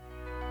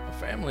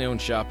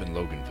family-owned shop in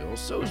Loganville,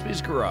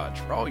 Soesby's Garage,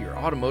 for all your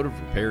automotive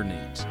repair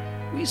needs.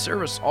 We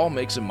service all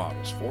makes and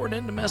models, foreign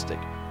and domestic.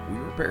 We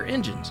repair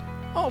engines,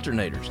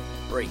 alternators,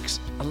 brakes,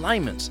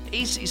 alignments,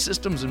 AC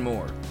systems, and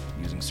more,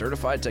 using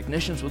certified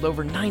technicians with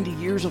over 90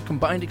 years of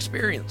combined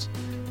experience.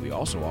 We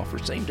also offer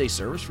same-day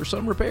service for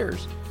some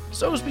repairs.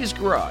 Soesby's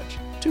Garage,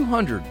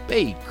 200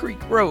 Bay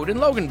Creek Road in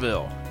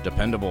Loganville.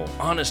 Dependable,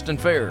 honest,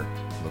 and fair.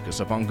 Look us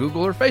up on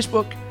Google or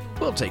Facebook.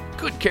 We'll take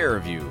good care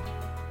of you.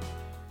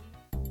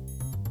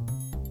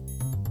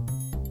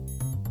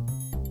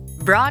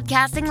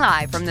 Broadcasting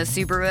live from the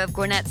Subaru of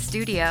Gwinnett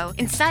studio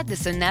inside the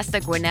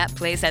Sonesta Gwinnett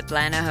Place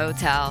Atlanta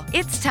Hotel.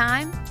 It's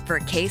time for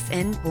Case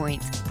in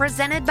Point,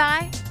 presented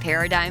by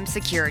Paradigm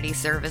Security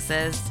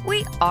Services.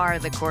 We are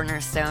the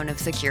cornerstone of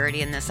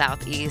security in the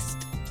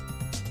Southeast.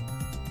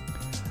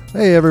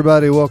 Hey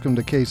everybody, welcome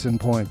to Case in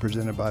Point,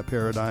 presented by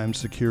Paradigm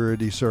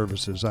Security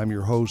Services. I'm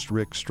your host,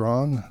 Rick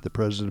Strong, the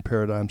president of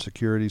Paradigm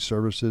Security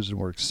Services, and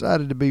we're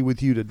excited to be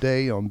with you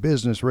today on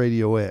Business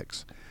Radio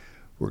X.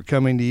 We're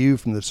coming to you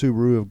from the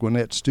Subaru of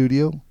Gwinnett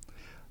studio,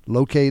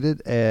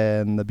 located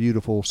in the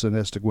beautiful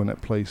Sonesta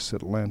Gwinnett Place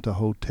Atlanta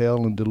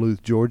Hotel in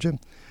Duluth, Georgia.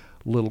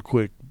 A little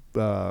quick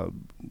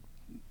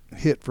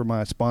hit for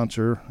my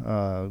sponsor,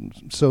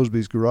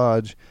 Soesby's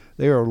Garage.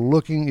 They are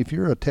looking, if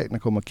you're a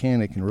technical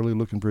mechanic and really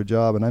looking for a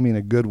job, and I mean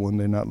a good one,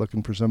 they're not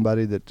looking for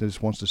somebody that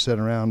just wants to sit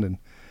around and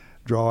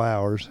draw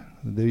hours.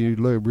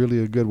 They're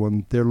really a good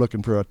one. They're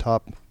looking for a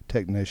top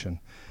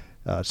technician.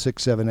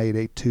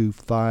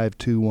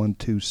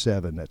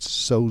 678-825-2127. That's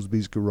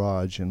Soesby's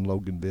Garage in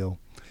Loganville.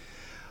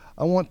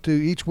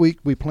 Each week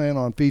we plan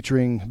on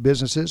featuring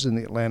businesses in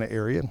the Atlanta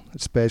area,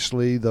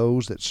 especially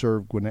those that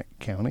serve Gwinnett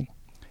County.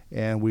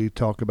 And we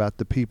talk about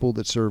the people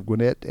that serve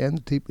Gwinnett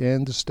and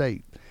the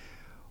state.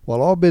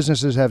 While all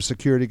businesses have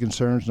security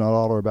concerns, not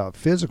all are about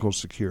physical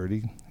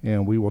security,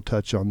 and we will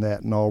touch on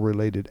that and all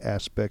related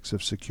aspects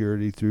of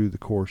security through the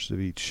course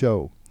of each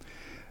show.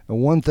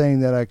 And one thing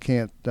that I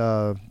can't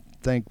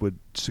think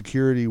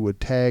security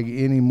would tag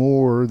any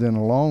more than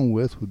along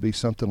with would be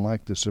something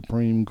like the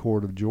Supreme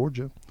Court of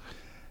Georgia.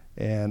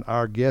 And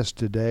our guest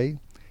today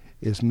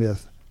is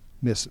Miss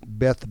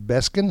Beth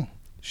Beskin.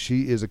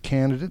 She is a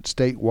candidate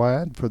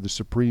statewide for the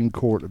Supreme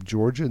Court of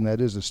Georgia, and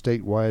that is a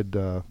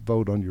statewide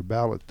vote on your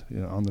ballot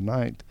on the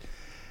 9th.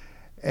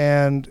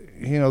 And,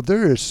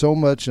 there is so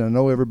much, and I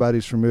know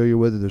everybody's familiar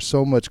with it, there's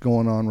so much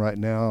going on right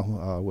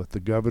now with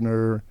the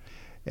governor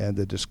and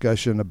the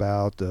discussion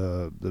about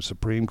the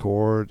Supreme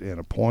Court and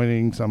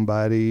appointing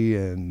somebody,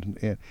 and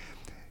it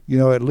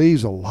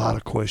leaves a lot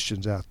of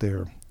questions out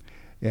there.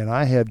 And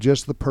I have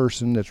just the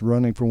person that's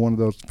running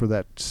for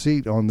that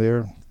seat on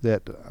there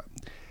that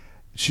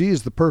she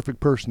is the perfect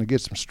person to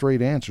get some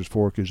straight answers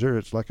for,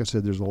 because like I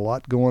said, there's a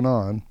lot going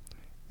on,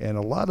 and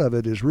a lot of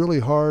it is really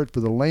hard for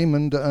the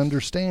layman to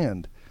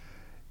understand.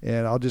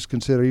 And I'll just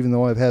consider, even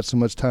though I've had so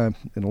much time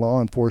in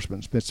law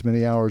enforcement, spent so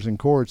many hours in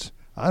courts,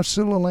 I'm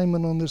still a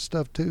layman on this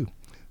stuff too.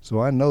 So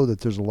I know that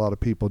there's a lot of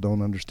people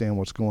don't understand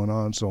what's going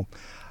on. So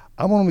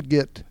I want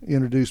to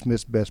introduce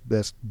Miss Beth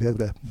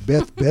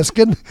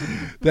Beskin.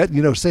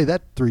 That, say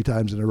that 3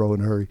 times in a row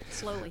in a hurry.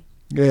 Slowly.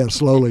 Yeah,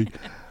 slowly.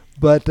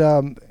 But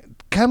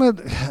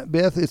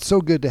Beth, it's so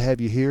good to have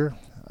you here.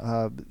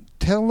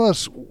 Tell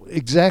us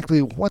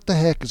exactly what the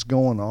heck is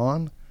going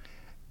on,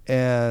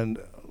 and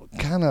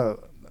kind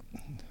of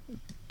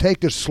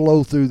take us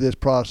slow through this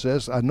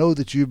process. I know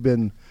that you've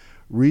been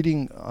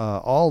reading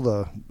all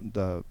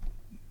the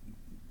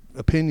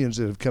opinions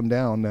that have come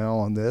down now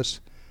on this,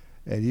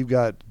 and you've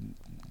got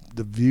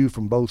the view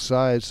from both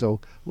sides.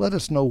 So let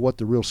us know what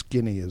the real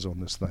skinny is on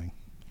this thing.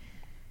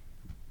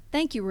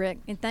 Thank you, Rick,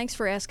 and thanks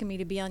for asking me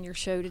to be on your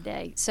show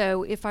today.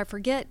 So if I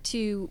forget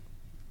to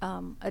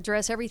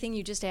address everything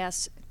you just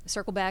asked,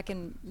 circle back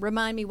and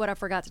remind me what I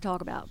forgot to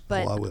talk about.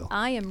 But I will.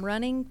 I am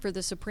running for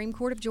the Supreme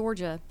Court of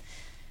Georgia.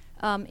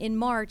 In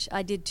March,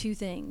 I did 2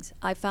 things.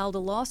 I filed a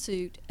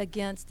lawsuit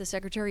against the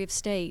Secretary of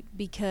State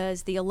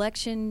because the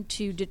election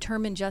to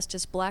determine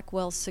Justice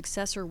Blackwell's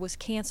successor was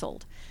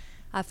canceled.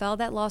 I filed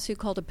that lawsuit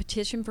called a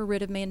petition for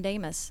writ of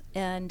mandamus,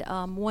 and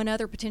one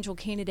other potential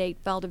candidate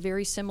filed a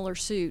very similar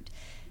suit.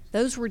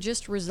 Those were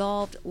just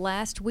resolved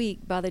last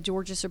week by the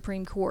Georgia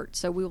Supreme Court,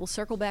 so we will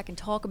circle back and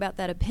talk about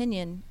that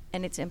opinion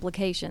and its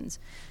implications.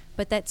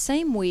 But that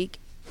same week,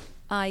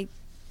 I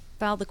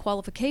filed the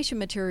qualification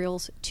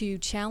materials to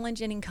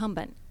challenge an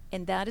incumbent,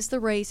 and that is the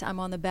race I'm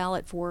on the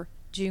ballot for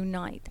June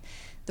 9th.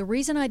 The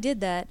reason I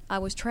did that, I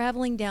was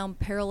traveling down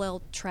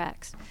parallel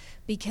tracks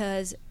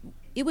because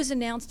it was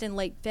announced in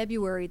late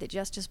February that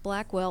Justice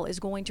Blackwell is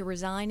going to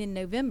resign in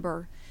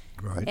November,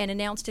 right, and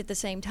announced at the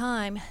same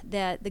time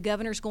that the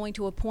governor's going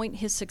to appoint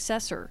his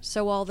successor.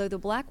 So although the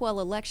Blackwell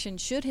election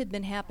should have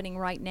been happening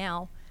right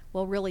now,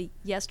 well, really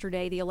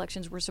yesterday, the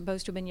elections were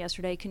supposed to have been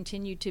yesterday,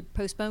 continued to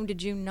postpone to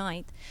June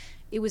 9th,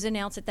 it was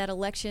announced that that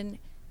election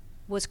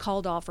was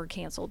called off or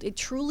canceled. It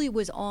truly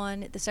was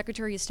on the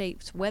Secretary of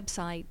State's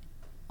website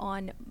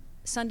on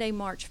Sunday,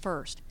 March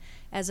 1st,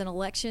 as an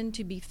election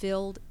to be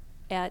filled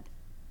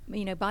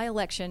by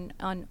election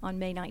on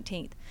May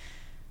 19th.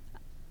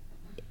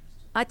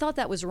 I thought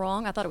that was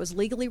wrong. I thought it was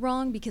legally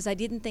wrong because I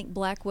didn't think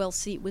Blackwell's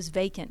seat was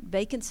vacant.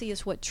 Vacancy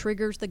is what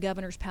triggers the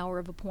governor's power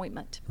of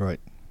appointment. Right.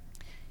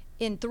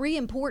 In 3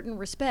 important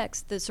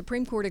respects, the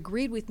Supreme Court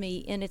agreed with me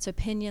in its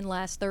opinion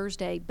last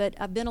Thursday, but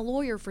I've been a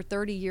lawyer for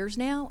 30 years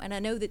now, and I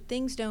know that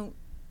things don't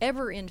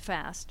ever end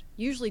fast,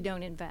 usually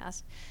don't end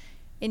fast,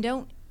 and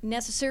don't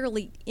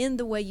necessarily end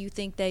the way you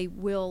think they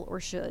will or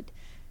should.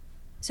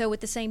 So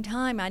at the same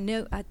time, I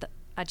know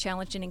I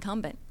challenged an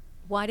incumbent.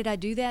 Why did I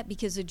do that?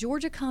 Because the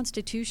Georgia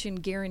Constitution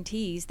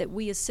guarantees that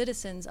we as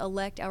citizens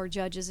elect our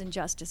judges and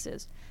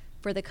justices.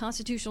 For the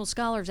constitutional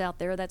scholars out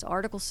there, that's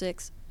Article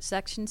 6,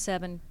 Section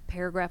 7,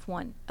 Paragraph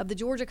 1 of the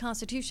Georgia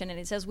Constitution, and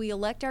it says we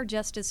elect our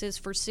justices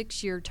for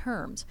 6-year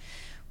terms.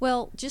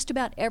 Well, just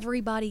about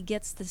everybody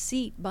gets the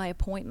seat by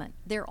appointment.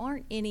 There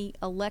aren't any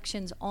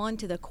elections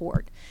onto the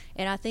court,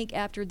 and I think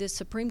after this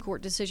Supreme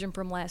Court decision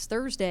from last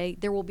Thursday,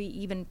 there will be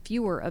even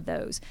fewer of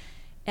those.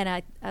 And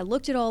I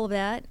looked at all of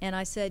that, and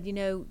I said,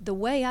 the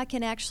way I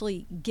can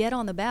actually get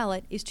on the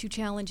ballot is to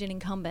challenge an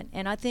incumbent.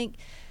 And I think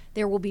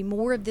there will be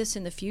more of this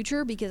in the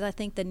future because I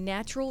think the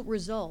natural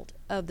result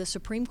of the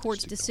Supreme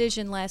Court's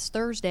decision last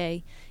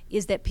Thursday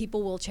is that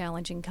people will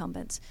challenge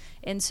incumbents.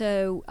 And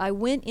so I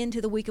went into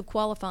the week of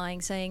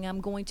qualifying saying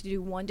I'm going to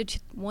do one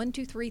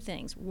to three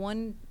things,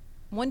 one,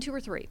 two,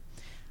 or three.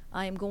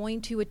 I am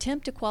going to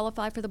attempt to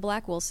qualify for the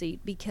Blackwell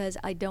seat because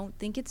I don't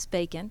think it's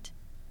vacant,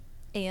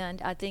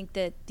 and I think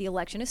that the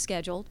election is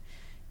scheduled.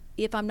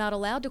 If I'm not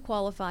allowed to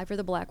qualify for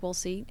the Blackwell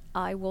seat,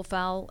 I will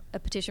file a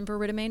petition for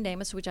writ of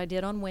mandamus, which I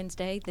did on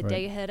Wednesday, the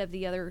day ahead of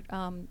the other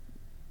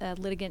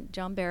litigant,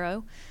 John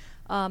Barrow.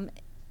 And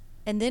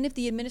then if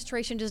the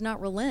administration does not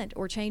relent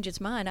or change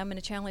its mind, I'm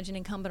going to challenge an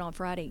incumbent on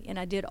Friday. And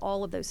I did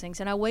all of those things.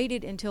 And I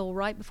waited until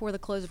right before the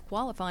close of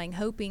qualifying,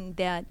 hoping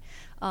that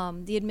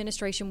the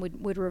administration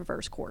would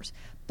reverse course.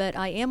 But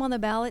I am on the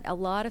ballot. A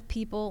lot of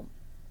people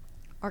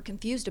are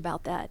confused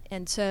about that.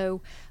 And so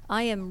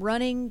I am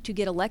running to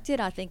get elected.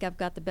 I think I've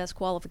got the best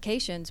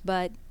qualifications.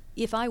 But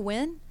if I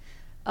win,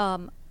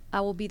 I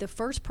will be the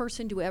first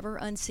person to ever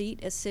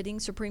unseat a sitting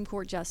Supreme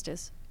Court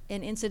justice.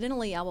 And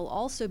incidentally, I will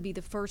also be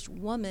the first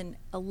woman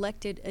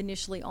elected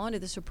initially onto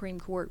the Supreme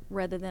Court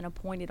rather than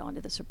appointed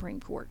onto the Supreme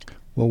Court.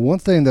 Well, one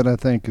thing that I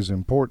think is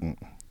important,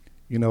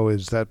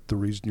 is that the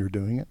reason you're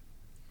doing it?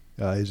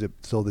 Is it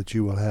so that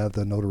you will have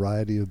the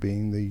notoriety of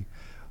being the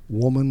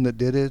woman that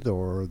did it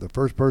or the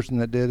first person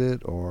that did it,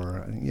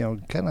 or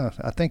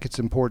I think it's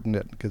important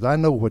that, because I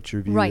know what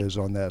your view is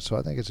on that, so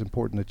I think it's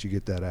important that you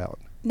get that out.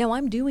 No,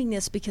 I'm doing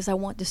this because I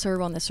want to serve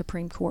on the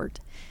Supreme Court.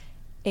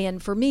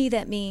 And for me,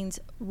 that means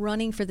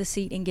running for the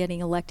seat and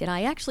getting elected.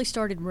 I actually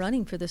started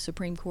running for the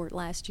Supreme Court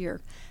last year.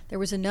 There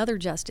was another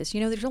justice.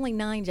 There's only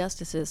 9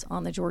 justices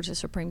on the Georgia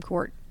Supreme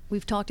Court.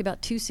 We've talked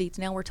about 2 seats.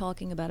 Now we're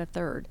talking about a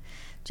third.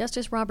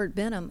 Justice Robert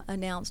Benham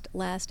announced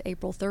last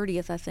April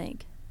 30th, I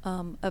think,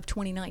 of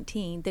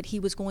 2019, that he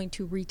was going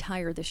to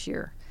retire this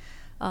year.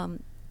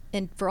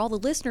 And for all the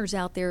listeners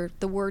out there,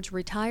 the words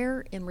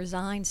retire and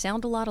resign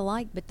sound a lot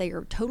alike, but they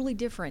are totally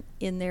different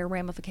in their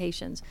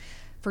ramifications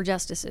for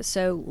justices.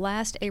 So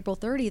last April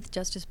 30th,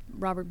 Justice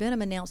Robert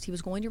Benham announced he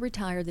was going to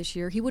retire this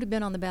year. He would have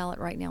been on the ballot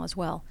right now as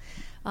well.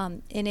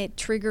 And it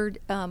triggered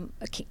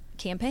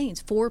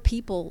campaigns. 4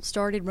 people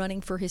started running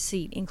for his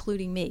seat,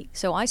 including me.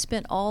 So I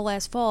spent all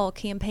last fall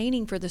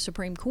campaigning for the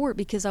Supreme Court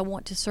because I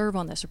want to serve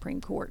on the Supreme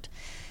Court.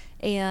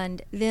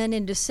 And then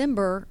in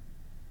December,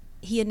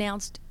 he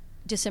announced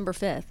December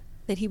 5th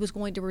that he was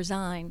going to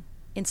resign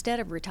instead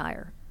of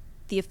retire.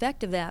 The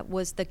effect of that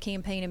was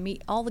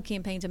all the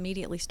campaigns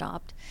immediately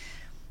stopped.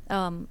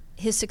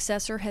 His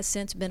successor has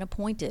since been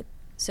appointed.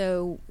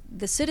 So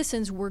the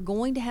citizens were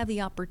going to have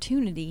the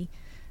opportunity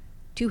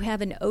to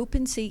have an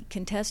open seat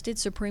contested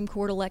Supreme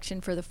Court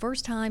election for the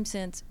first time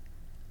since,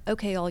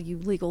 all you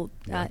legal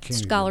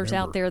scholars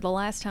out there, the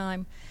last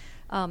time,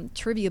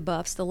 trivia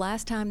buffs, the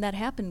last time that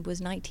happened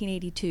was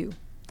 1982.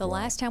 The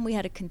last time we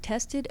had a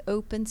contested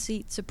open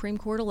seat Supreme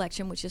Court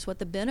election, which is what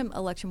the Benham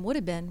election would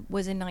have been,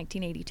 was in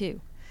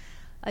 1982.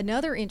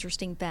 Another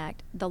interesting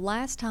fact, the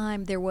last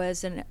time there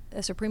was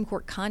a Supreme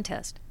Court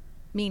contest,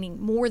 meaning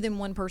more than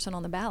one person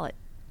on the ballot,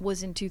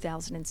 was in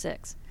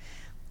 2006.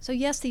 So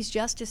yes, these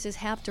justices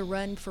have to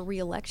run for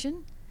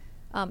re-election,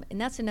 and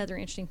that's another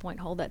interesting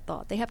point. Hold that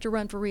thought. They have to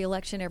run for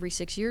re-election every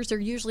 6 years. They're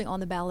usually on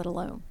the ballot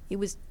alone. It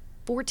was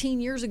 14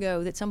 years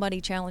ago that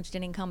somebody challenged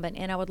an incumbent,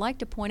 and I would like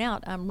to point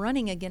out I'm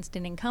running against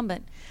an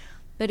incumbent,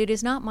 but it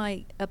is not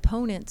my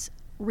opponent's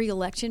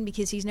re-election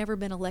because he's never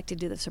been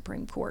elected to the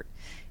Supreme Court.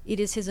 It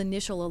is his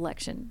initial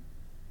election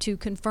to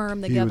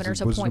confirm the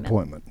governor's appointment. An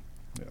appointment.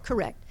 Yeah.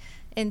 Correct.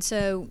 And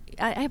so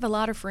I have a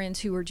lot of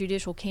friends who are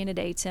judicial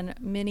candidates, and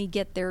many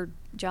get their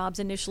jobs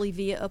initially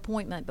via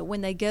appointment. But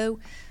when they go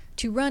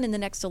to run in the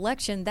next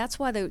election, that's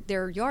why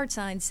their yard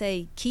signs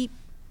say keep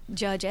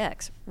Judge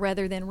X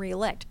rather than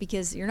re-elect,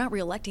 because you're not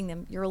re-electing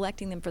them, you're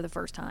electing them for the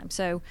first time.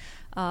 So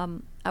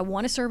I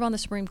want to serve on the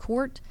Supreme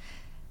Court.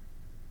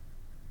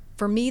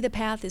 For me, the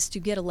path is to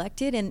get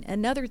elected. And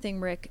another thing,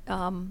 Rick,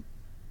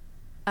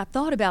 I've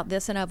thought about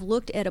this, and I've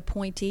looked at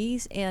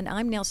appointees, and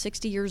I'm now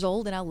 60 years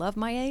old, and I love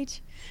my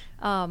age.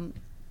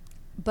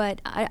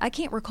 But I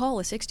can't recall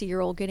a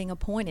 60-year-old getting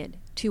appointed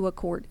to a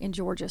court in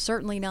Georgia,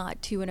 certainly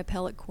not to an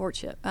appellate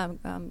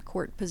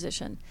court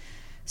position.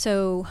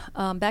 So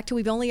back to,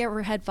 we've only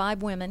ever had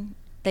 5 women.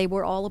 They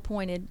were all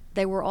appointed.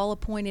 They were all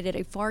appointed at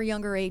a far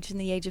younger age than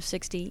the age of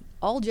 60.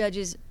 All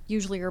judges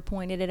usually are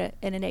appointed at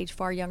an age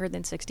far younger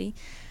than 60.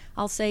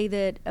 I'll say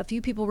that a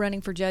few people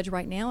running for judge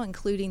right now,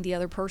 including the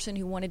other person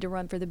who wanted to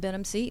run for the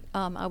Benham seat,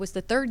 I was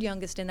the 3rd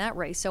youngest in that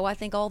race. So I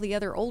think all the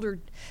other older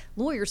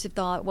lawyers have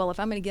thought, well, if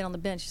I'm going to get on the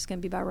bench, it's going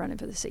to be by running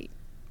for the seat.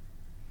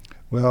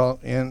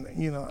 Well, and,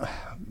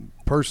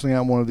 personally,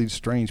 I'm one of these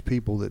strange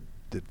people that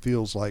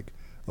feels like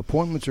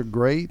appointments are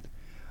great,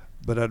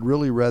 but I'd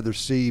really rather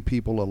see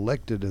people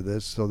elected to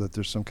this so that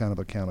there's some kind of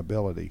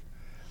accountability.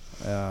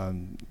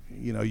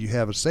 You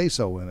have a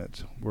say-so in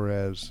it,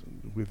 whereas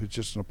if it's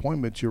just an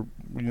appointment, you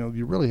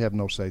really have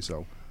no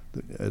say-so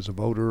as a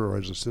voter or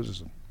as a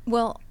citizen.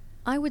 Well,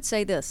 I would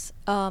say this.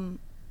 8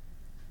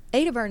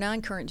 of our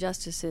 9 current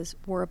justices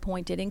were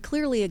appointed, and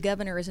clearly a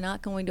governor is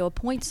not going to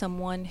appoint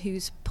someone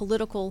whose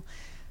political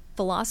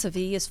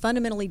philosophy is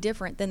fundamentally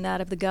different than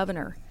that of the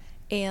governor.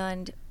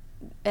 And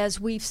as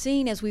we've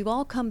seen, as we've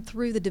all come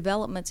through the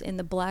developments in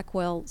the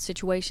Blackwell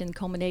situation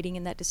culminating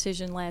in that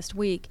decision last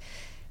week,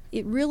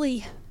 it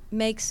really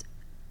makes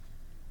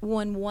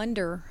one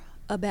wonder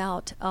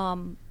about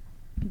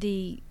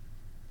the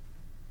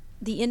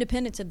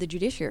independence of the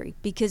judiciary,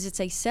 because it's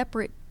a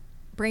separate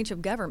branch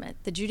of government.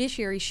 The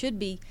judiciary should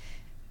be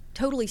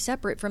totally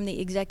separate from the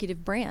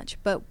executive branch,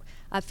 but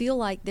I feel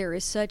like there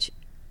is such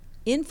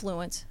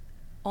influence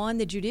on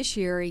the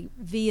judiciary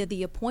via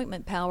the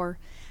appointment power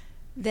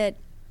that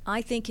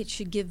I think it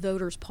should give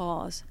voters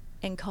pause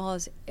and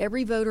cause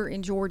every voter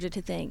in Georgia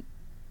to think,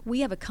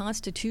 we have a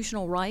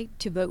constitutional right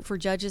to vote for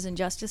judges and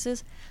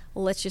justices.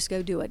 Let's just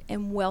go do it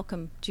and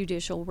welcome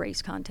judicial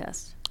race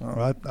contests.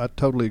 I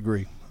totally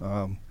agree.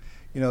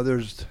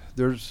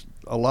 There's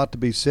a lot to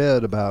be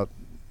said about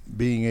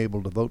being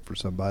able to vote for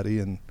somebody,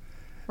 and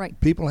right.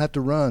 People have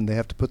to run. They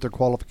have to put their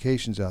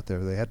qualifications out there.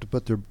 They have to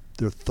put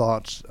their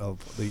thoughts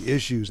of the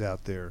issues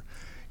out there.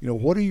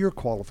 What are your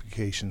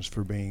qualifications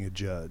for being a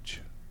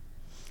judge?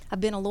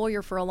 I've been a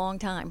lawyer for a long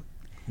time.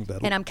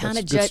 And I'm kind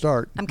of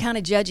I'm kind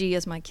of judgy,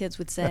 as my kids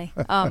would say.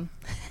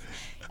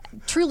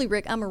 Truly,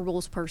 Rick, I'm a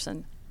rules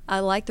person. I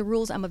like the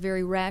rules. I'm a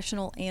very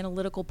rational,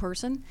 analytical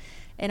person.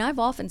 And I've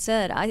often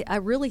said I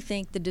really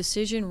think the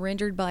decision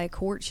rendered by a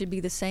court should be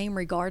the same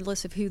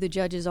regardless of who the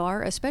judges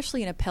are,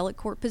 especially in an appellate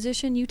court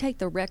position. You take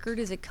the record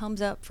as it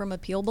comes up from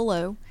appeal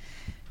below.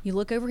 You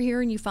look over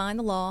here and you find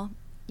the law.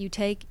 You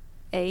take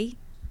A,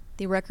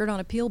 the record on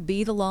appeal,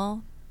 B, the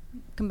law,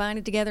 combine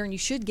it together, and you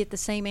should get the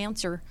same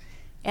answer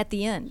at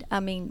the end. I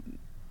mean,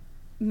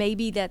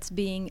 maybe that's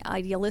being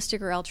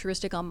idealistic or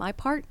altruistic on my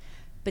part,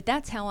 but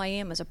that's how I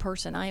am as a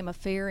person. I am a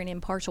fair and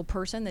impartial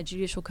person. The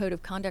Judicial Code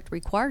of Conduct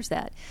requires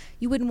that.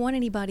 You wouldn't want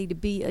anybody to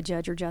be a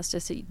judge or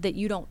justice that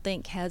you don't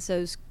think has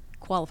those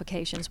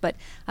qualifications. But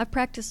I've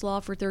practiced law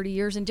for 30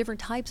 years in different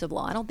types of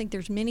law. I don't think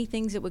there's many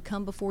things that would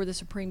come before the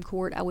Supreme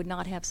Court I would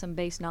not have some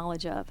base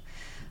knowledge of.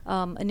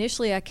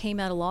 Initially, I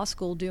came out of law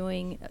school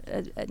doing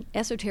an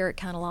esoteric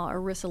kind of law,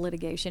 ERISA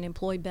litigation,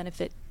 employee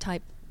benefit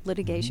type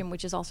litigation,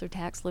 which is also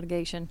tax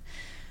litigation.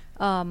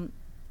 And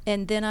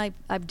then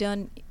I've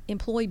done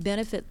employee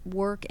benefit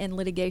work and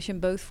litigation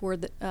both for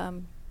the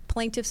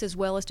plaintiffs as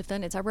well as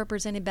defendants. I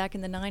represented back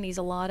in the 90s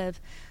a lot of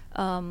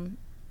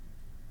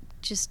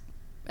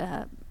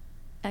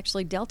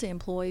actually Delta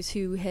employees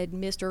who had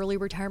missed early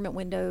retirement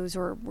windows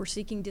or were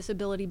seeking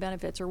disability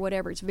benefits or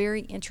whatever. It's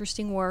very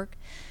interesting work.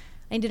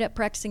 I ended up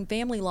practicing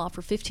family law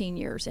for 15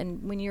 years,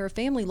 and when you're a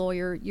family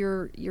lawyer,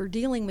 you're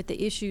dealing with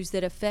the issues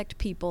that affect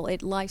people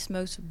at life's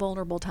most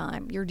vulnerable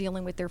time. You're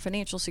dealing with their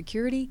financial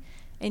security,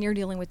 and you're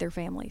dealing with their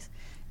families.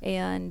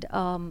 And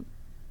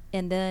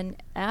then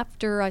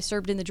after I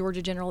served in the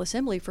Georgia General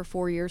Assembly for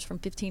 4 years, from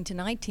 15 to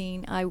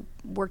 19, I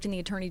worked in the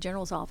Attorney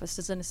General's office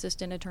as an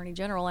assistant Attorney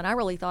General, and I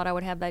really thought I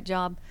would have that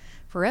job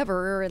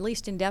forever, or at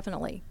least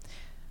indefinitely.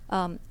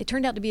 It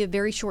turned out to be a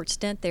very short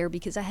stint there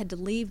because I had to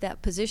leave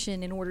that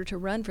position in order to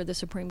run for the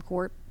Supreme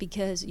Court,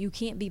 because you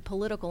can't be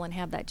political and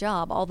have that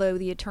job. Although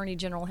the Attorney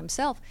General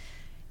himself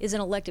is an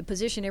elected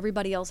position,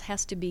 everybody else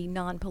has to be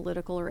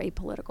non-political or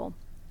apolitical.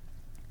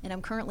 And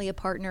I'm currently a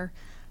partner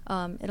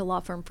at a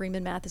law firm,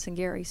 Freeman Mathis and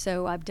Gary.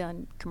 So I've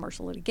done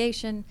commercial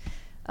litigation,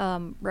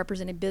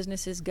 represented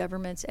businesses,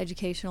 governments,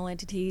 educational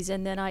entities,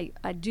 and then I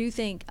do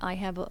think I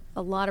have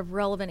a lot of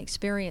relevant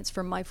experience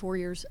from my 4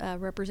 years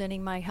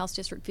representing my House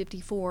District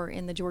 54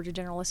 in the Georgia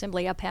General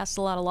Assembly. I passed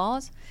a lot of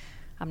laws.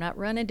 I'm not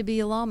running to be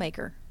a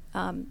lawmaker.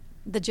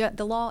 The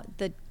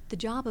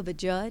job of a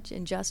judge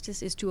and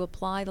justice is to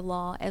apply the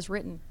law as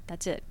written.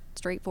 That's it,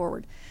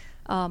 straightforward.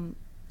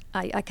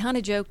 I kind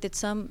of joke that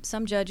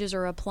some judges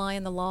are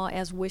applying the law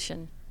as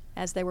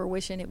they were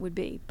wishing it would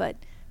be, but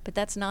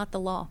that's not the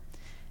law.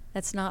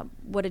 That's not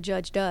what a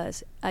judge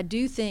does. I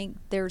do think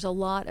there's a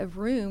lot of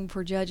room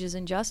for judges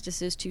and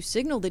justices to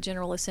signal the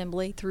General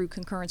Assembly through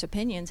concurrence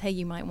opinions, hey,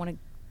 you might want to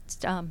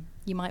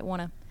you might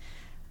want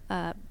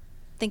to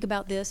think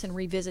about this and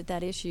revisit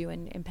that issue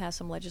and pass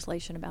some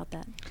legislation about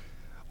that.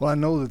 Well, I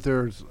know that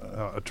there's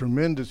a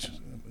tremendous,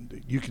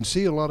 you can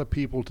see a lot of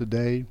people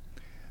today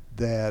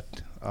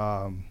that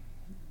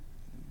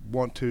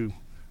want to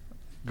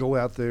go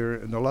out there,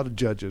 and a lot of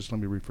judges,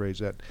 let me rephrase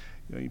that,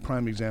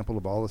 prime example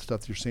of all the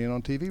stuff you're seeing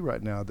on TV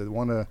right now, that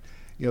want to,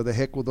 the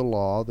heck with the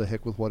law, the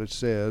heck with what it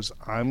says,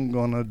 I'm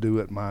going to do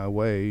it my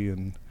way.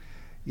 And,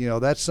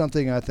 that's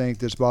something I think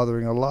that's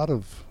bothering a lot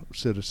of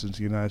citizens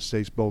in the United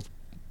States, both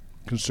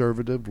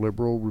conservative,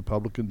 liberal,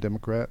 Republican,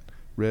 Democrat,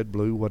 red,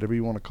 blue, whatever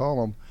you want to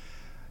call them,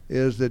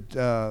 is that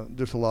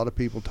there's a lot of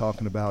people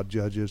talking about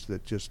judges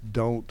that just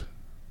don't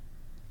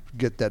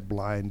get that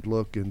blind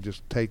look and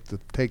just take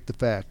the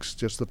facts,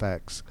 just the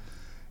facts,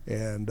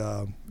 and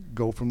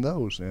go from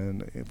those.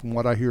 And from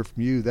what I hear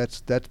from you,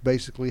 that's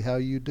basically how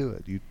you do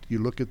it. You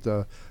look at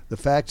the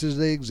facts as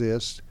they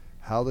exist,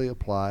 how they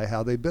apply,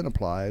 how they've been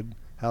applied,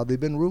 how they've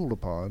been ruled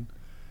upon,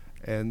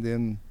 and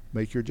then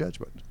make your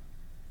judgment.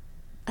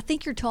 I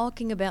think you're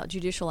talking about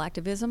judicial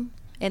activism,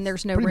 and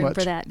there's no Pretty room much.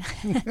 for that.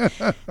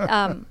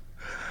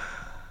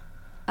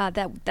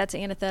 That's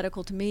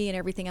antithetical to me and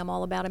everything I'm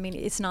all about. I mean,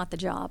 it's not the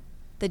job.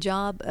 The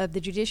job of the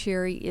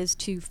judiciary is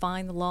to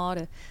find the law,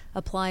 to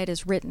apply it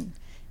as written,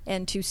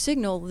 and to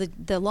signal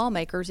the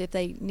lawmakers if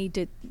they need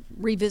to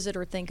revisit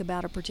or think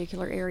about a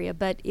particular area.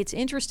 But it's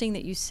interesting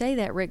that you say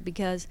that, Rick,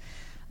 because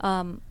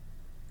I'm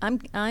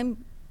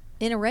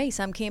in a race.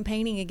 I'm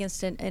campaigning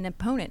against an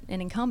opponent, an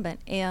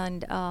incumbent,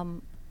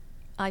 and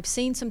I've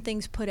seen some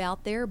things put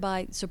out there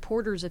by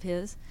supporters of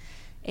his,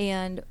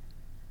 and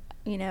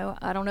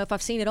I don't know if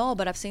I've seen it all,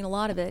 but I've seen a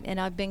lot of it, and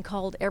I've been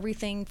called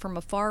everything from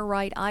a far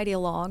right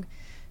ideologue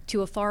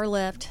to a far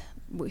left.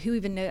 Who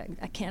even know?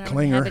 I can't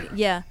Klinger. have it.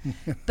 Yeah,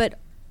 but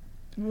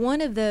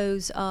one of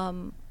those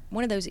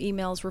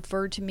emails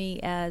referred to me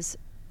as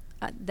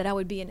that I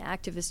would be an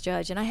activist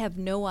judge, and I have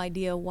no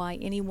idea why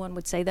anyone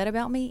would say that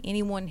about me.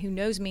 Anyone who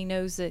knows me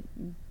knows that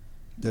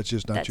That's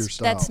just not your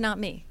style. That's not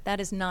me. That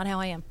is not how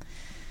I am.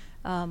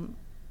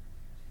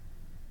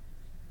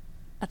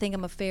 I think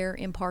I'm a fair,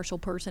 impartial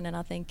person, and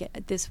I think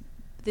this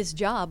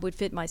job would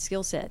fit my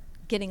skill set.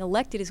 Getting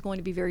elected is going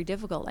to be very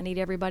difficult. I need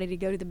everybody to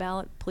go to the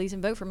ballot, please,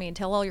 and vote for me, and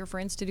tell all your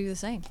friends to do the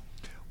same.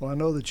 Well, I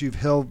know that you've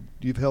held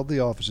the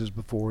offices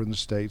before in the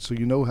state, so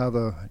you know how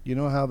the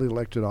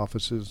elected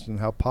offices and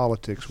how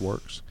politics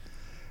works.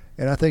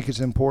 And I think it's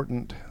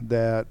important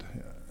that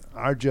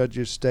our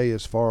judges stay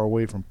as far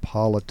away from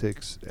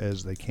politics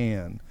as they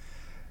can.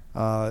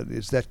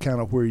 Is that kind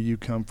of where you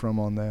come from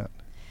on that?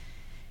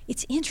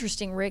 It's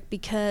interesting, Rick,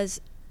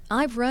 because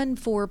I've run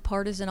for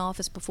partisan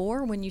office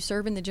before. When you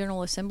serve in the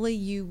General Assembly,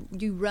 you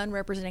run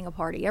representing a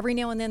party. Every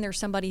now and then there's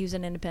somebody who's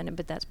an independent,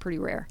 but that's pretty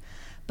rare.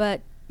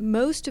 But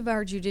most of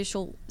our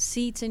judicial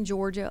seats in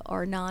Georgia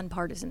are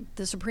nonpartisan.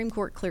 The Supreme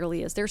Court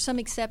clearly is. There's some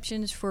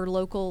exceptions for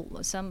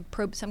some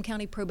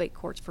county probate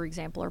courts, for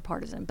example, are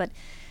partisan. But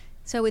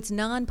so it's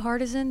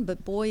nonpartisan,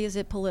 but boy, is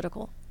it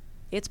political.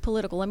 It's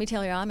political. Let me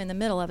tell you, I'm in the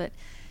middle of it.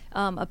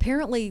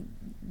 Apparently,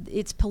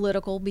 it's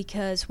political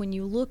because when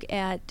you look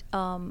at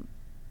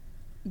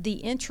the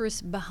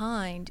interests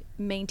behind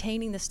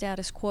maintaining the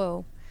status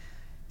quo,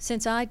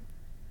 since I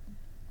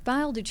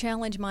filed to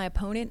challenge my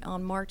opponent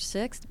on March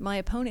 6th, my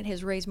opponent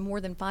has raised more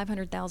than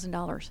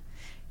 $500,000.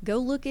 Go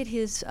look at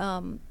his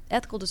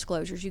ethical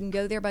disclosures. You can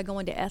go there by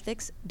going to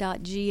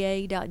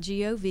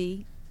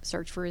ethics.ga.gov,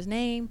 search for his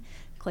name,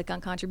 click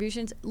on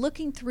contributions.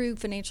 Looking through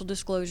financial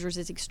disclosures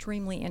is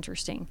extremely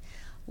interesting.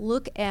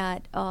 Look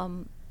at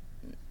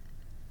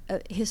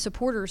his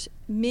supporters,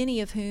 many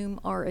of whom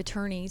are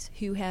attorneys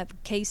who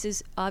have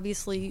cases,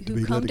 obviously,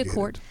 who come to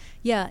court.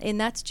 Yeah, and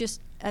that's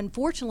just,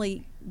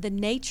 unfortunately, the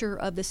nature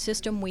of the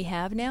system we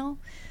have now.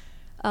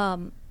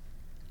 I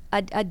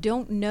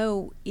don't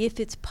know if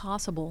it's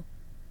possible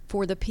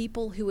for the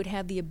people who would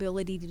have the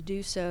ability to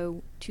do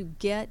so to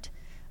get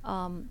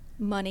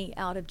money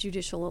out of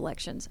judicial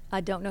elections. I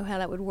don't know how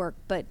that would work,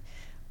 but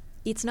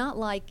it's not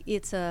like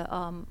it's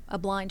a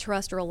blind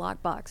trust or a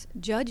lockbox.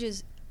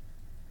 Judges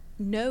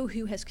know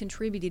who has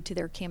contributed to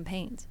their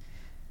campaigns.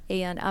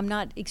 And I'm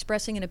not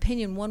expressing an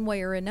opinion one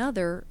way or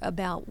another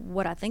about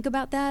what I think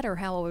about that or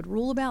how I would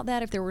rule about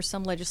that if there was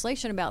some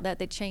legislation about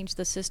that changed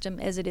the system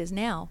as it is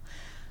now.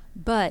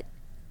 But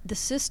the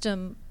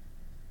system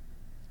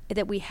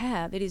that we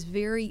have, it is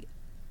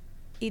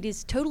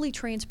totally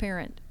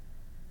transparent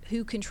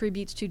who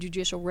contributes to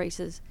judicial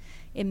races,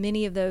 and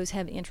many of those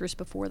have interest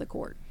before the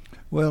court.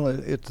 Well,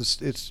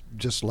 it's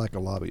just like a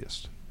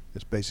lobbyist.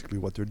 It's basically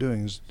what they're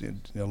doing. Is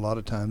a lot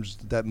of times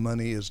that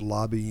money is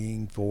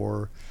lobbying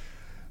for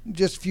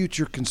just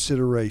future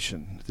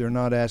consideration. They're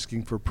not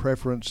asking for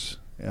preference.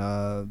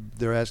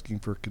 They're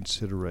asking for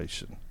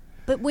consideration.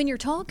 But when you're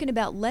talking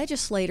about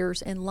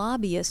legislators and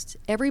lobbyists,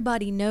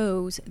 everybody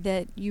knows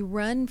that you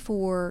run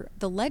for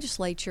the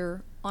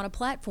legislature on a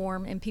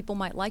platform, and people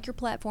might like your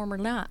platform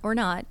or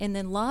not. And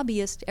then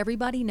lobbyists,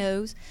 everybody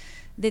knows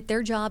that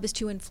their job is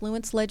to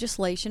influence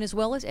legislation as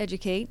well as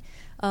educate,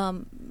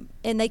 and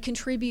they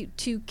contribute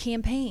to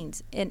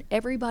campaigns, and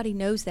everybody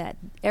knows that.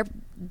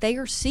 They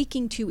are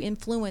seeking to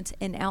influence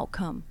an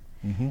outcome.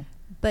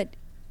 But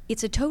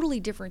it's a totally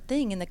different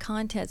thing in the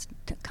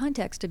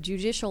context of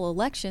judicial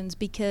elections,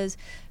 because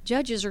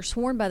judges are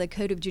sworn by the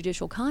Code of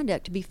Judicial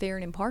Conduct to be fair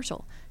and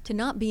impartial, to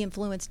not be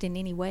influenced in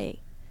any way.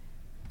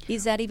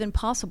 Is that even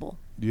possible?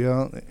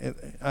 Yeah,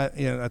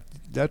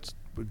 that's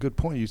a good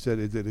point. You said,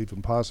 is it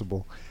even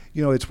possible?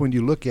 It's when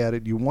you look at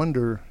it, you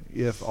wonder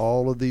if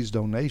all of these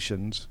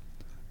donations,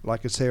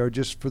 like I say, are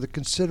just for the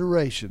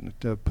consideration,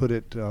 to put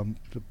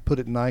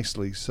it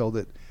nicely, so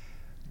that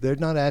they're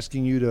not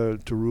asking you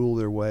to rule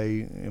their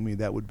way. I mean,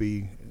 that would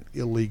be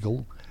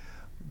illegal.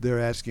 They're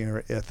asking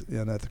are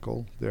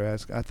unethical.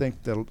 I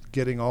think that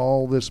getting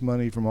all this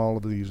money from all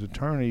of these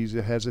attorneys,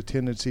 it has a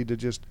tendency to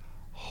just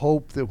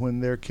hope that when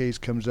their case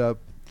comes up,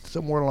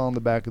 somewhere along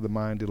the back of the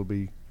mind, it'll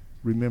be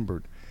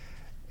remembered.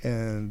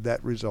 And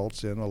that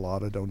results in a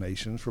lot of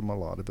donations from a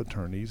lot of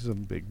attorneys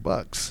and big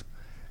bucks.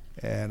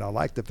 And I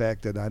like the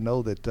fact that I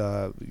know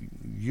that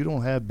you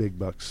don't have big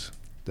bucks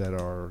that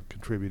are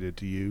contributed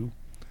to you.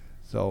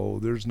 So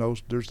there's no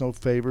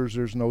favors,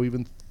 there's no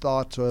even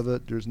thoughts of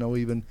it, there's no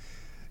even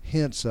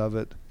hints of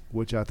it,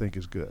 which I think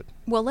is good.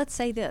 Well, let's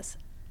say this.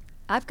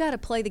 I've got to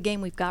play the game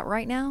we've got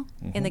right now,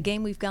 and the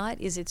game we've got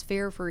is it's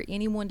fair for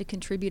anyone to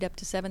contribute up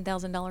to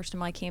 $7,000 to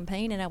my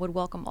campaign, and I would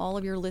welcome all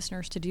of your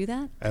listeners to do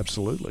that.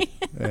 Absolutely.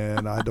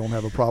 And I don't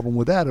have a problem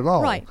with that at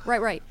all.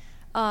 Right.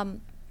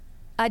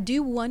 I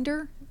do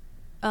wonder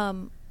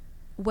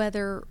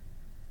whether,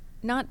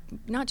 not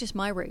just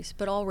my race,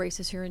 but all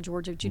races here in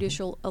Georgia,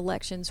 judicial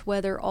elections,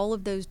 whether all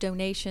of those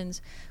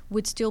donations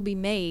would still be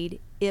made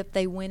if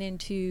they went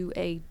into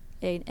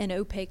an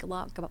opaque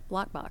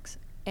lockbox,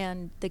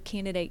 and the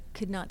candidate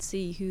could not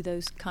see who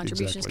those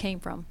contributions came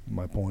from.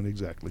 My point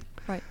exactly.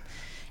 Right.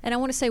 And I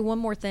want to say one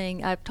more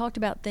thing. I've talked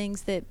about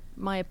things that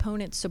my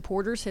opponent's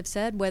supporters have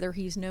said. Whether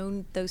he's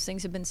known those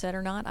things have been said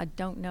or not, I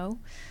don't know.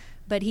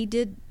 But he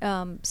did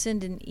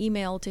send an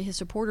email to his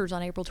supporters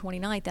on April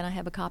 29th, and I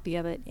have a copy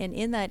of it. And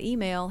in that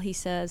email, he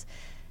says,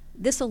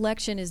 this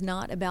election is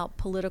not about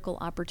political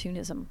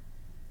opportunism.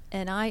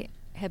 And I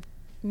have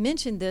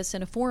mentioned this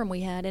in a forum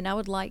we had, and I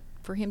would like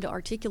for him to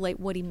articulate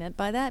what he meant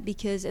by that,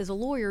 because as a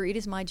lawyer, it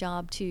is my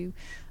job to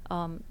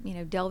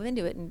delve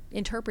into it and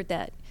interpret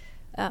that.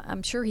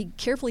 I'm sure he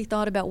carefully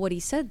thought about what he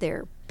said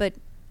there, but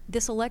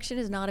this election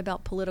is not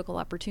about political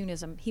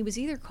opportunism. He was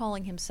either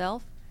calling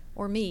himself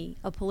or me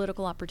a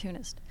political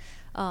opportunist.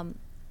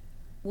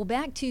 Well,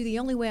 back to the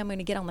only way I'm going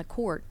to get on the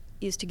court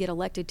is to get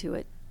elected to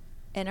it.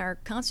 And our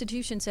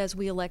Constitution says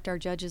we elect our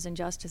judges and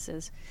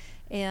justices.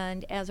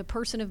 And as a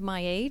person of my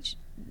age,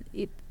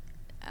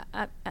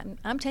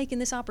 I'm taking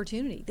this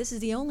opportunity. This is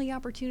the only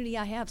opportunity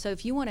I have. So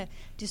if you want to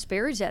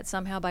disparage that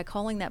somehow by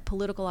calling that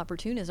political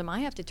opportunism, I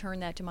have to turn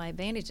that to my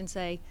advantage and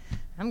say,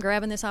 I'm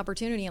grabbing this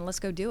opportunity and let's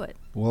go do it.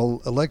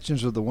 Well,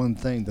 elections are the one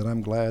thing that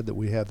I'm glad that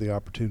we have the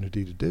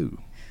opportunity to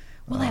do.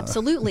 Well,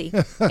 absolutely.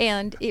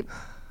 And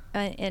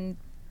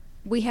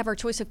we have our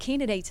choice of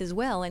candidates as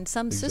well. In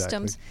some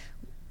systems,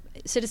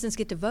 citizens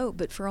get to vote,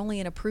 but for only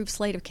an approved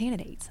slate of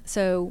candidates.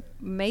 So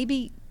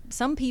maybe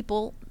some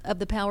people of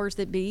the powers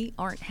that be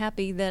aren't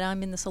happy that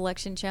I'm in this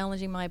election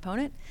challenging my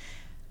opponent.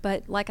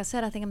 But like I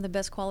said, I think I'm the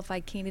best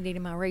qualified candidate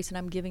in my race, and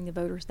I'm giving the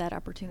voters that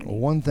opportunity. Well,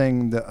 one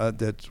thing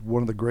that's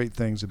one of the great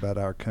things about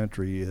our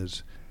country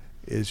is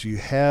you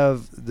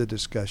have the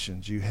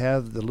discussions, you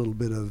have the little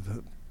bit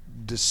of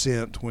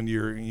dissent when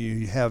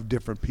you have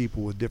different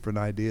people with different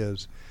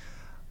ideas.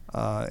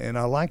 And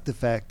I like the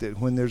fact that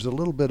when there's a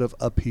little bit of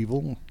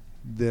upheaval,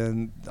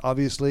 then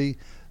obviously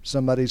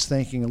somebody's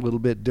thinking a little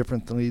bit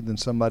differently than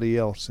somebody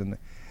else,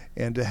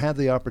 and to have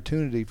the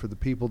opportunity for the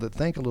people that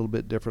think a little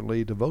bit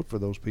differently to vote for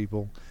those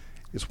people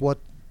is what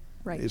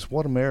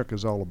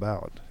America's all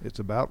about. It's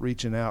about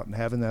reaching out and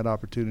having that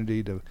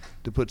opportunity to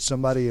put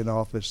somebody in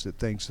office that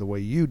thinks the way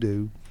you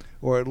do,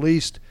 or at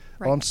least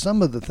on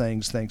some of the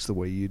things thinks the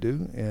way you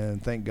do.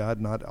 And thank God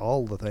not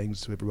all the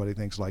things everybody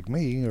thinks like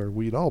me, or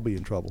we'd all be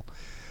in trouble.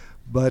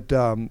 But,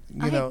 I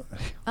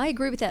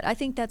agree with that. I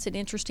think that's an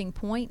interesting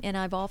point, and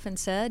I've often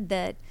said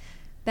that,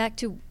 back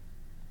to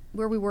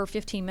where we were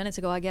 15 minutes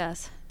ago, I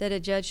guess, that a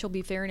judge shall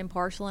be fair and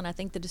impartial, and I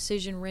think the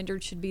decision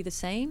rendered should be the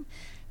same.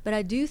 But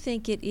I do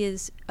think it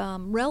is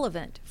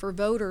relevant for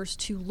voters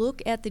to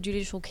look at the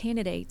judicial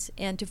candidates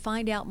and to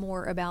find out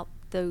more about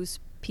those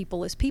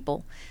people as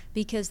people,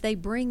 because they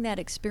bring that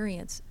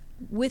experience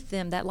with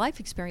them, that life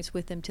experience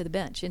with them, to the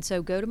bench. And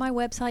so go to my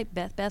website,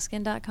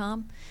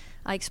 bethbeskin.com.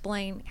 I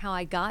explain how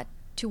I got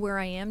to where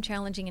I am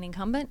challenging an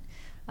incumbent.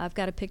 I've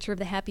got a picture of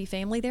the happy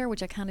family there,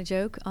 which I kind of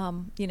joke.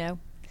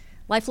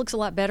 Life looks a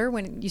lot better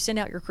when you send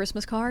out your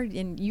Christmas card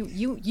and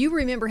you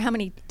remember how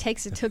many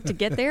takes it took to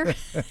get there.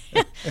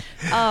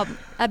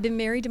 I've been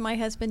married to my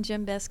husband,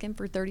 Jim Beskin,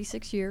 for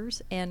 36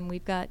 years, and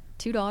we've got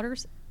 2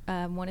 daughters,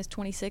 One is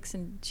 26,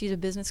 and she's a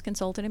business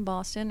consultant in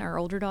Boston. Our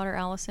older daughter,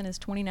 Allison, is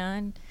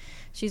 29.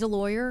 She's a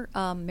lawyer,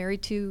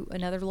 married to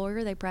another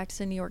lawyer. They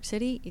practice in New York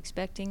City,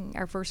 expecting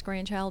our first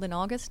grandchild in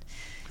August.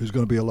 Who's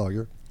going to be a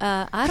lawyer?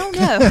 I don't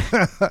know.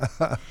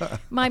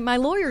 My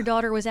lawyer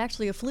daughter was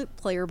actually a flute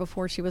player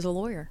before she was a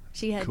lawyer.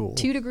 She had Cool.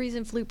 2 degrees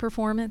in flute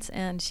performance,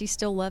 and she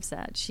still loves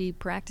that. She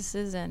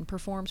practices and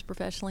performs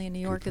professionally in New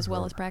York, for as well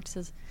her. as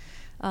practices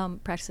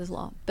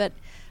law. But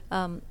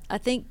I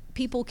think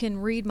people can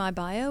read my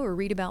bio or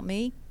read about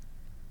me.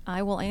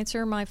 I will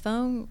answer my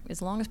phone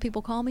as long as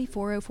people call me,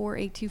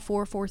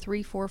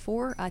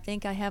 404-824-4344. I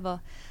think I have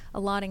a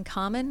lot in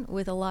common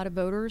with a lot of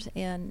voters,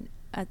 and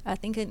I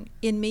think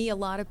in me a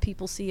lot of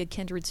people see a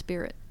kindred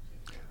spirit.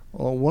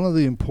 Well, one of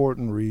the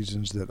important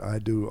reasons that I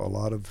do a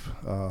lot of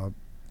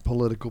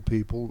political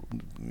people,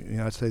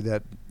 I say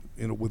that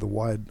with a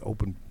wide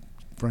open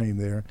frame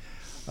there,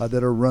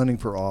 that are running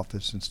for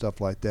office and stuff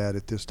like that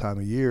at this time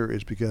of year,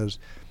 is because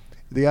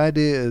the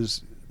idea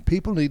is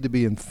people need to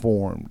be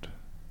informed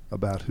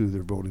about who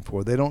they're voting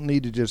for. They don't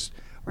need to just,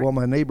 well,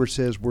 my neighbor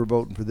says we're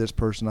voting for this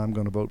person, I'm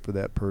going to vote for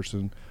that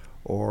person,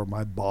 or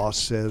my boss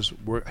says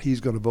he's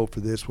going to vote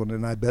for this one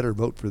and I better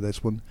vote for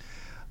this one.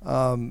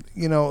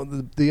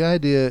 The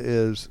idea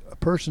is a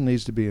person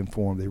needs to be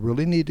informed. They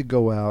really need to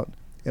go out,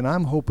 and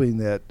I'm hoping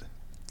that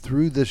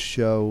through this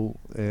show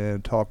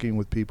and talking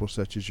with people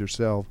such as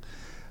yourself,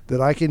 that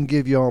I can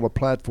give you all a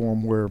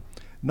platform where,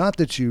 not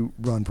that you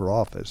run for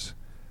office,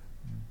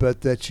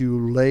 but that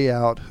you lay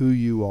out who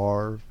you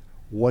are,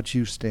 what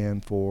you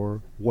stand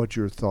for, what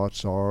your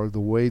thoughts are, the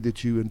way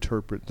that you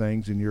interpret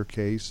things in your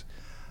case,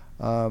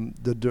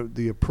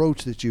 the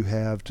approach that you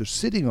have to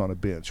sitting on a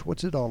bench.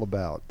 What's it all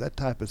about? That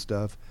type of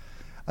stuff.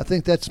 I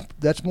think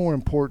that's more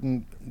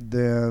important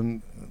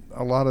than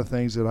a lot of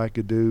things that I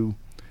could do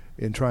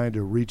in trying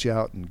to reach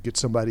out and get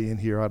somebody in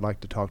here I'd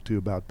like to talk to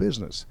about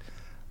business.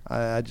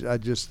 I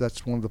just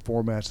that's one of the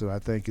formats that I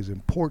think is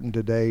important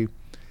today,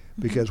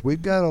 because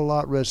we've got a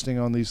lot resting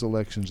on these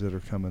elections that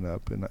are coming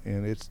up, and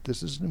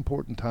this is an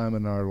important time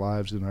in our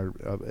lives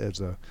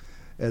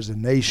as a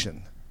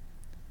nation,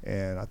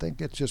 and I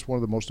think it's just one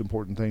of the most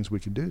important things we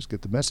can do is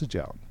get the message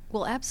out.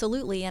 Well,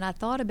 absolutely. And I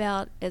thought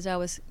about, as I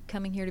was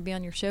coming here to be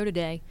on your show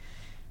today,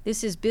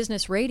 this is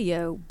business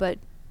radio, but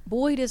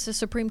boy, does the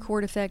Supreme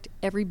Court affect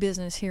every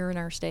business here in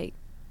our state.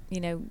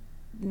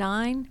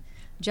 9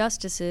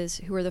 justices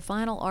who are the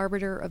final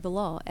arbiter of the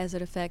law, as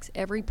it affects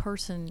every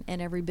person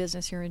and every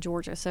business here in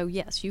Georgia. So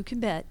yes, you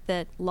can bet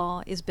that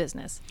law is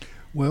business.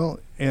 Well,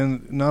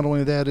 and not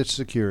only that, it's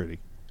security.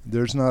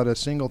 There's not a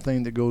single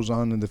thing that goes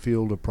on in the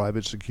field of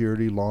private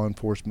security, law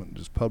enforcement,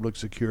 just public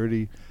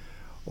security,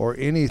 or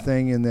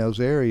anything in those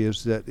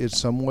areas that in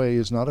some way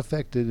is not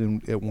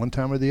affected at one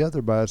time or the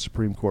other by a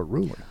Supreme Court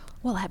ruling.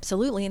 Well,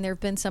 absolutely, and there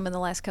have been some in the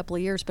last couple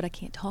of years, but I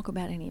can't talk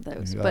about any of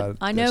those. Yeah, but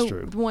I know that's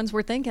true. the ones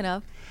we're thinking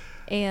of,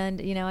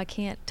 and I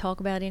can't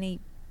talk about any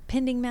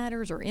pending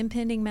matters or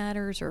impending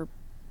matters, or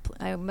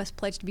I must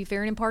pledge to be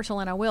fair and impartial,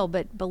 and I will.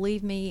 But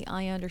believe me,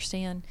 I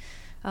understand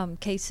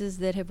cases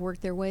that have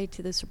worked their way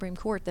to the Supreme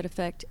Court that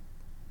affect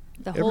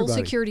the whole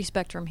Everybody. security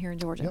spectrum here in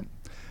Georgia. Yep.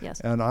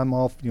 Yes. And I'm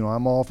all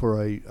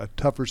for a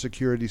tougher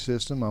security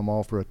system. I'm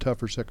all for a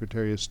tougher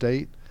Secretary of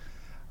State.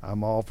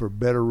 I'm all for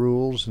better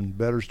rules and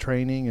better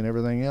training and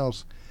everything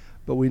else.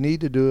 But we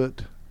need to do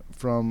it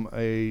from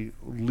a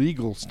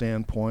legal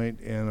standpoint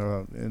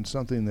and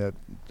something that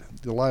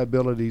the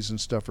liabilities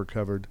and stuff are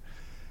covered.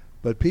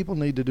 But people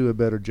need to do a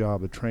better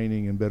job of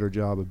training and better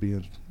job of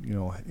being,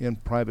 in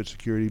private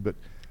security. But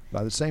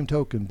by the same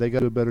token, they got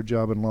to do a better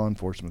job in law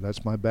enforcement.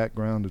 That's my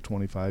background of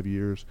 25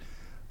 years.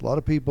 A lot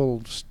of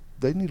people,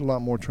 they need a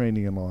lot more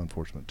training in law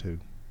enforcement too.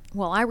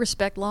 Well, I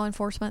respect law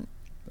enforcement.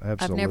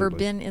 Absolutely. I've never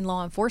been in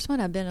law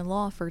enforcement. I've been in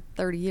law for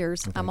 30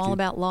 years. Well, I'm thank all you.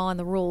 about law and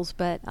the rules,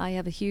 but I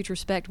have a huge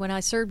respect. When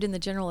I served in the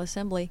General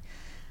Assembly,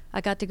 I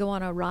got to go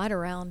on a ride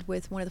around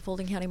with one of the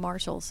Fulton County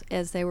Marshals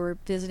as they were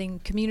visiting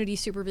Community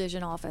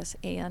Supervision Office,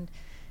 and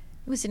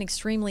it was an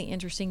extremely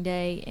interesting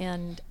day,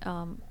 and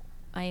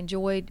I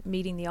enjoyed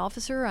meeting the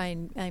officer. I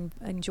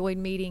enjoyed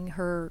meeting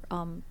her,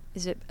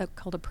 is it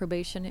called a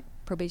probationer?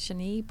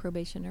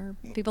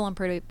 People on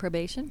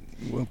probation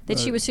Well, that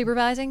she was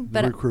supervising. the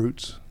But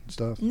recruits and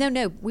stuff.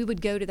 No, we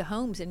would go to the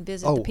homes and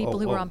visit the people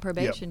who were on Yep,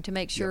 probation to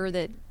make sure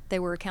that they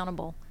were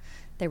accountable.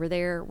 They were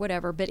there,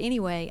 whatever. But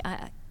anyway,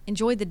 I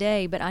enjoyed the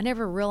day, but I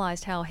never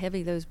realized how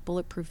heavy those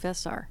bulletproof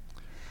vests are.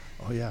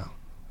 Oh yeah,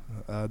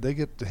 they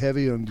get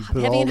heavy and you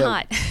put Heavy all and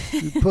that. hot.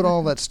 You put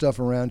all that stuff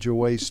around your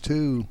waist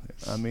too.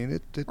 I mean,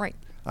 it. Right.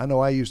 I know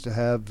I used to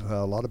have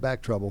a lot of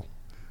back trouble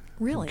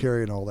Really? from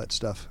carrying all that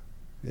stuff.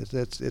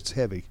 It's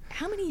heavy.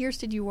 How many years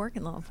did you work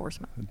in law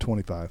enforcement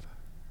 25,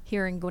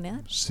 here in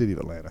Gwinnett? City of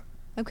Atlanta.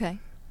 Okay.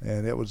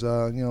 And it was,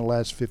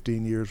 last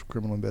 15 years,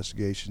 criminal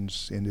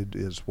investigations ended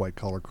as white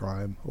collar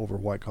crime over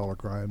white collar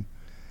crime.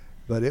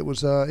 But it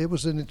was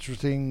an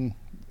interesting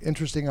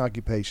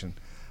occupation.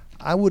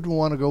 I wouldn't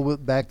want to go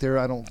back there,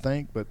 I don't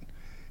think. But,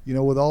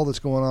 with all that's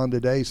going on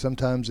today,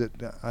 sometimes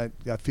I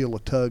feel a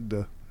tug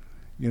to,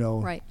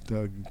 Right.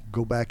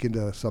 Go back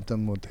into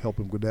something with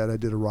helping Gwinnett. I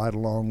did a ride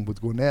along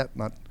with Gwinnett,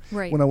 not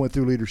Right. when I went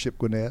through Leadership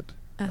Gwinnett.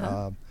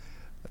 Uh-huh.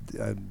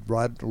 I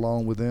ride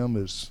along with them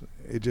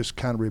it just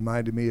kind of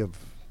reminded me of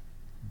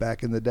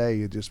back in the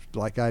day. It just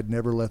like I'd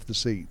never left the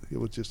seat. It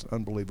was just an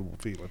unbelievable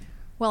feeling.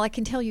 Well, I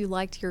can tell you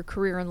liked your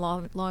career in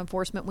law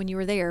enforcement when you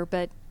were there,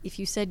 but if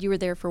you said you were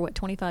there for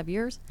 25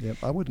 years? Yep,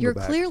 I wouldn't You're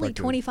go back clearly if I could.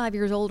 25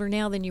 years older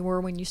now than you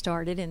were when you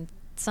started, and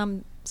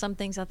some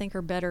things I think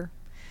are better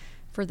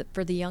for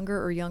the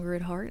younger or younger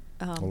at heart.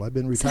 Well, I've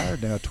been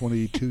retired now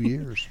 22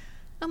 years.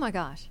 Oh my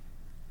gosh.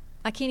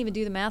 I can't even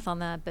do the math on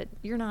that, but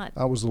you're not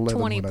I was 11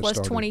 20 when I plus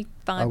started.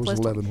 25 I was plus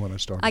 11 when I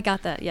started. I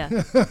got that,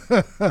 yeah.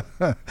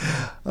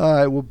 All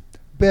right. Well,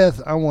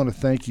 Beth, I want to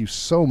thank you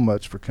so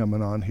much for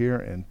coming on here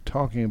and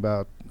talking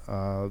about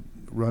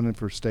running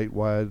for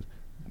statewide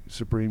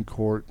Supreme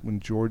Court in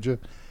Georgia.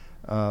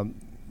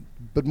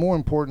 But more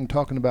important,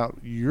 talking about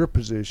your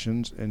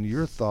positions and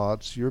your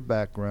thoughts, your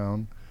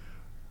background,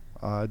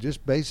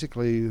 just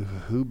basically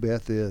who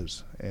Beth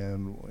is,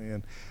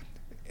 and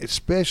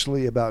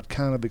especially about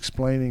kind of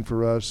explaining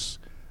for us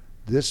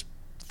this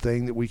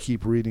thing that we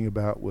keep reading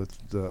about with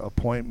the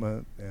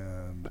appointment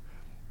and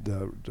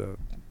the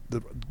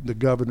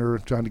governor,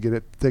 trying to get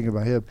it thinking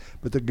about him,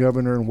 but the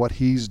governor and what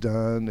he's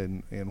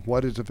done and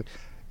what is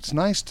it's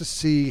nice to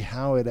see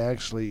how it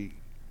actually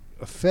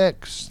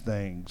affects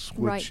things,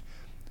 which Right.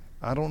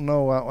 I don't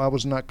know. I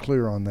was not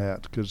clear on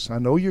that because I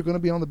know you're going to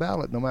be on the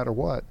ballot no matter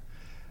what.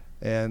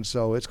 And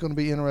so it's going to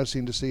be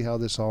interesting to see how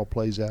this all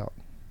plays out.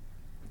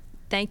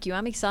 Thank you.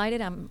 I'm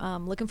excited.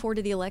 I'm looking forward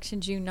to the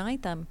election June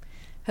 9th. I'm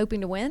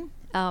hoping to win,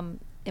 and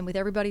with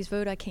everybody's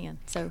vote, I can.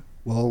 So.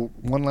 Well,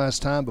 one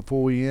last time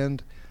before we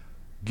end,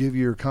 give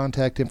your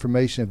contact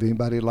information if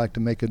anybody would like to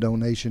make a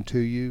donation to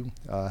you,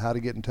 how to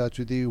get in touch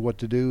with you, what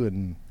to do,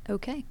 and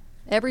Okay.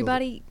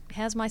 Everybody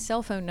has my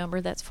cell phone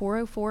number. That's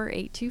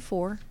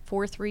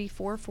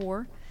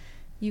 404-824-4344.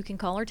 You can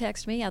call or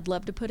text me. I'd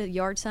love to put a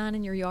yard sign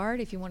in your yard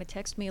if you want to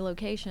text me a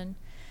location.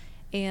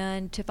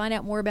 And to find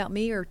out more about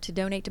me or to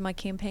donate to my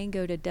campaign,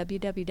 go to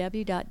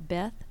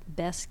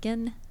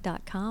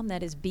www.bethbeskin.com.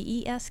 That is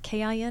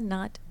Beskin,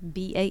 not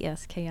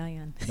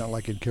Baskin. not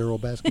like in Carol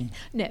Baskin.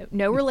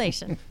 No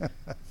relation.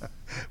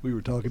 We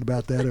were talking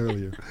about that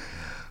earlier.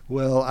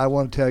 Well, I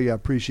want to tell you I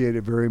appreciate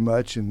it very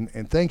much, and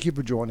thank you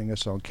for joining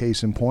us on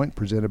Case in Point,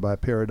 presented by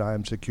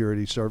Paradigm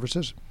Security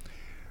Services.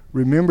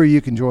 Remember, you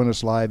can join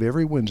us live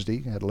every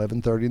Wednesday at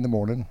 11:30 in the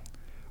morning,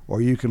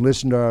 or you can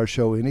listen to our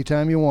show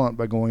anytime you want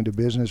by going to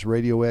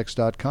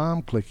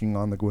businessradiox.com, clicking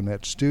on the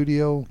Gwinnett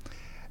Studio,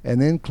 and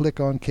then click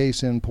on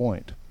Case in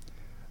Point.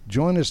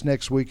 Join us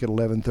next week at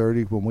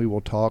 11:30 when we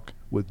will talk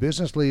with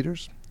business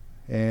leaders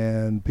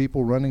and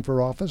people running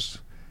for office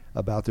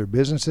about their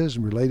businesses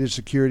and related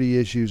security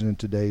issues in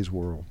today's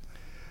world.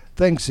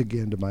 Thanks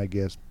again to my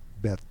guest,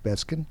 Beth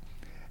Beskin,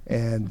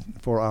 and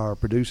for our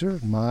producer,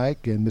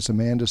 Mike, and Miss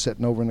Amanda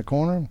sitting over in the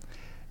corner,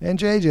 and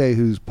JJ,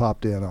 who's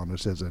popped in on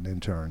us as an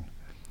intern.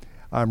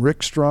 I'm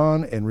Rick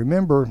Strawn, and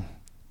remember,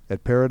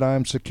 at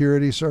Paradigm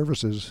Security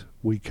Services,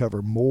 we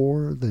cover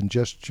more than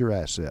just your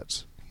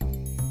assets.